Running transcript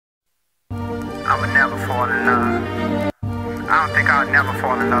I would never fall in love. I don't think I'll never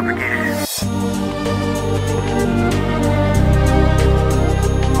fall in love again.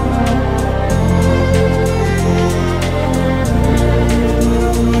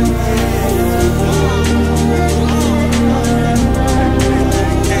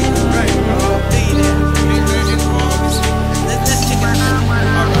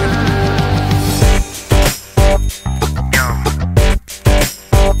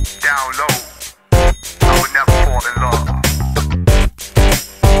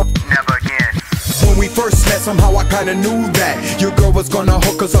 Somehow I kinda knew that your girl was gonna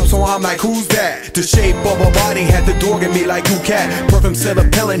hook us up, so I'm like, who's that? The shape of her body had the dog in me like who cat. Perfume still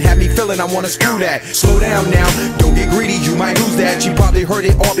appealing, had me feeling I wanna screw that. Slow down now, don't get greedy, you might lose that. She probably heard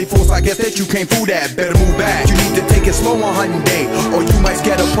it all before, so I guess that you came through that. Better move back, you need to take it slow on hunting day, or you might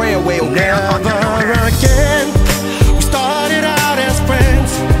scare the prey away. Never again. We started out as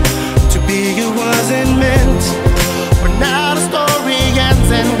friends, to be it wasn't meant, but now the story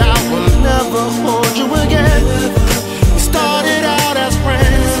ends and I will never hold you again. We started out as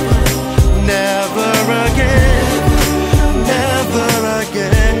friends, never again, never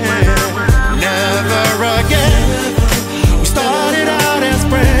again, never again. We started out as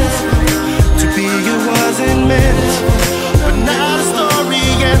friends, to be it wasn't meant, but now the story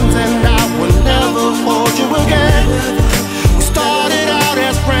ends and I will never hold you again. We started out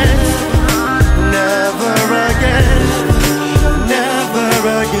as friends, never again, never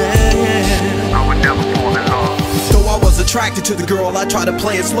again. I would never fall in love. Though I was attracted to the girl, I tried to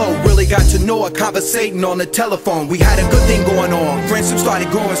play it slow. Really got to know her, conversating on the telephone. We had a good thing going on, friendship started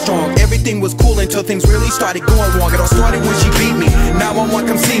growing strong. Everything was cool until things really started going wrong. It all started when she beat me, 911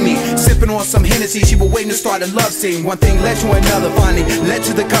 come see me. Sipping on some Hennessy, she was waiting to start a love scene. One thing led to another, finally led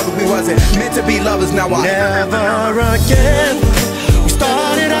to the cover. We wasn't meant to be lovers, now I never again.